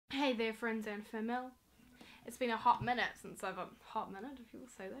Hey there, friends and family. It's been a hot minute since I've hot minute, if you will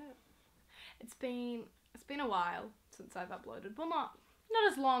say that. It's been a while since I've uploaded. Well, not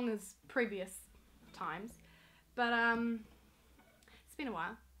as long as previous times, but it's been a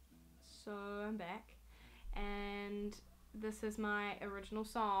while. So I'm back, and this is my original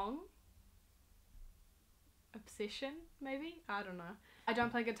song. Obsession, maybe? I don't know. I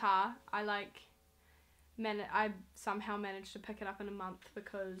don't play guitar. I somehow managed to pick it up in a month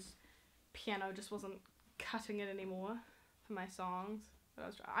because piano just wasn't cutting it anymore for my songs.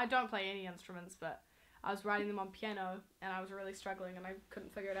 I don't play any instruments, but I was writing them on piano and I was really struggling and I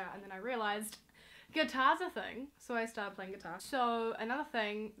couldn't figure it out, and then I realized guitar's a thing, so I started playing guitar. So another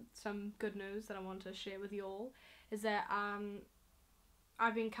thing, some good news that I want to share with you all is that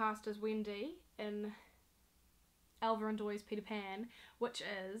I've been cast as Wendy in Elva and Doy's Peter Pan, which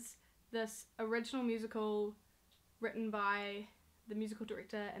is this original musical written by the musical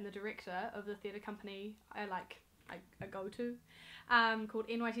director and the director of the theatre company I go to, called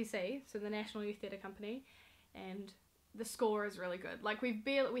NYTC, so the National Youth Theatre Company, and the score is really good. Like, we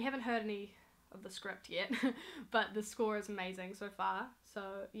haven't heard any of the script yet, but the score is amazing so far.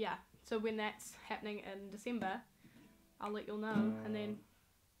 So yeah, so when that's happening in December, I'll let you all know, and then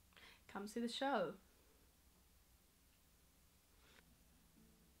come see the show.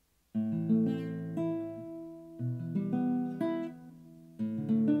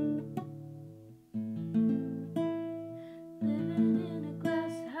 Living in a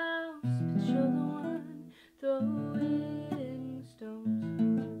glass house, but you're the one throwing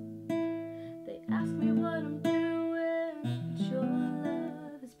stones. They ask me what I'm doing, but your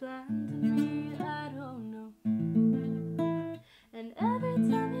love is blinding me, I don't know. And every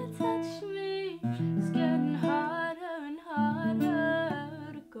time you touch me, it's getting harder and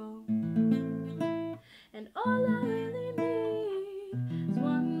harder to go. And all I really need is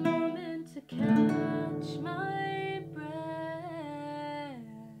one moment to catch my breath.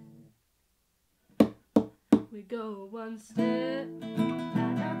 We go one step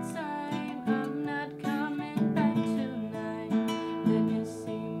at a time, I'm not coming back tonight. Then you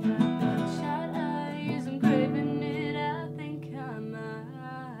see my bloodshot eyes, I'm craving it, I think I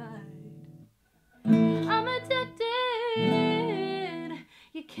might. I'm addicted,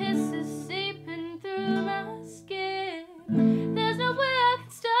 your kisses seeping through my skin. There's no way I can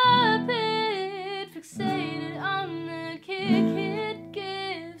stop it, fixated on the kick it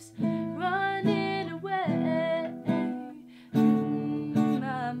gives, running away in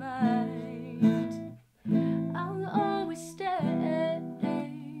my mind. I'll always stay,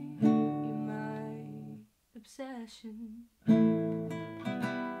 you're my obsession.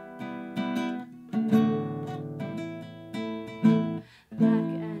 Black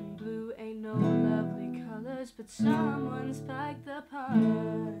and blue ain't no lovely colors, but someone spiked the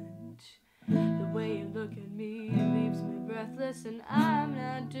punch. The way you look at me leaves me breathless, and I'm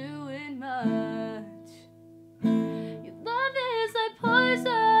not doing much. Your love is like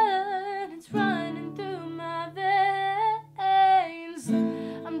poison, it's running through my veins.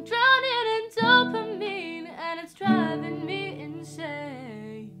 I'm drowning in dopamine, and it's driving me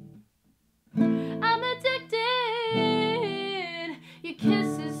insane. I'm addicted, your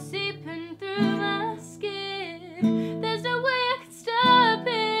kisses seeping through my skin. There's no way I can stop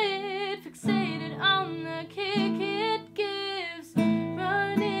it, fixated on the kick it gives,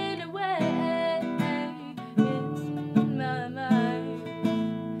 running away in my mind.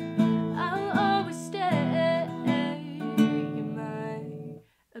 I'll always stay, you're my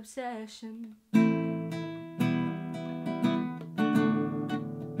obsession.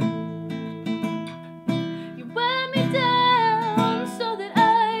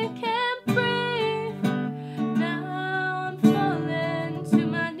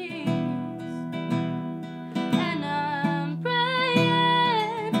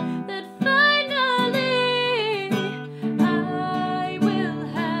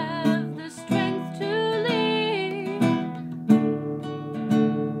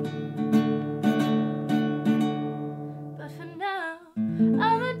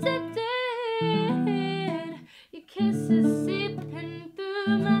 I'm addicted, your kisses seeping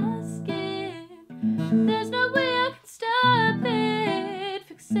through my skin. There's no way I can stop it,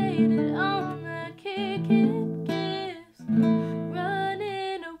 fixated on the kick it gives,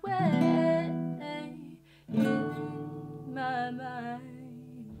 running away in my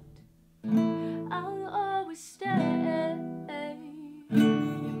mind. I'll always stay,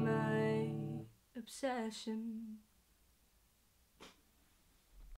 you're my obsession.